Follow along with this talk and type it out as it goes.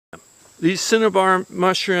These cinnabar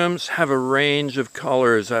mushrooms have a range of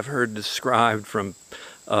colors I've heard described, from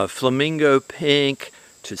flamingo pink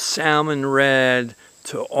to salmon red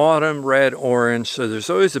to autumn red orange, so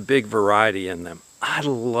there's always a big variety in them. I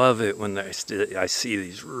love it when I see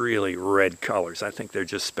these really red colors. I think they're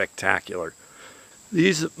just spectacular.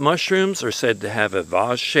 These mushrooms are said to have a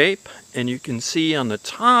vase shape, and you can see on the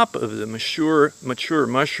top of the mature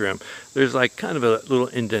mushroom, there's like kind of a little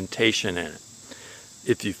indentation in it.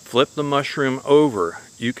 If you flip the mushroom over,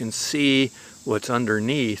 you can see what's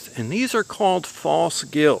underneath, and these are called false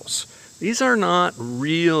gills. These are not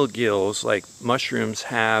real gills like mushrooms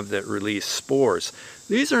have that release spores.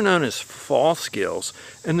 These are known as false gills,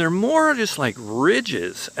 and they're more just like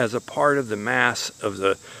ridges as a part of the mass of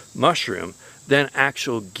the mushroom than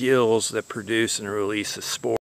actual gills that produce and release a spore.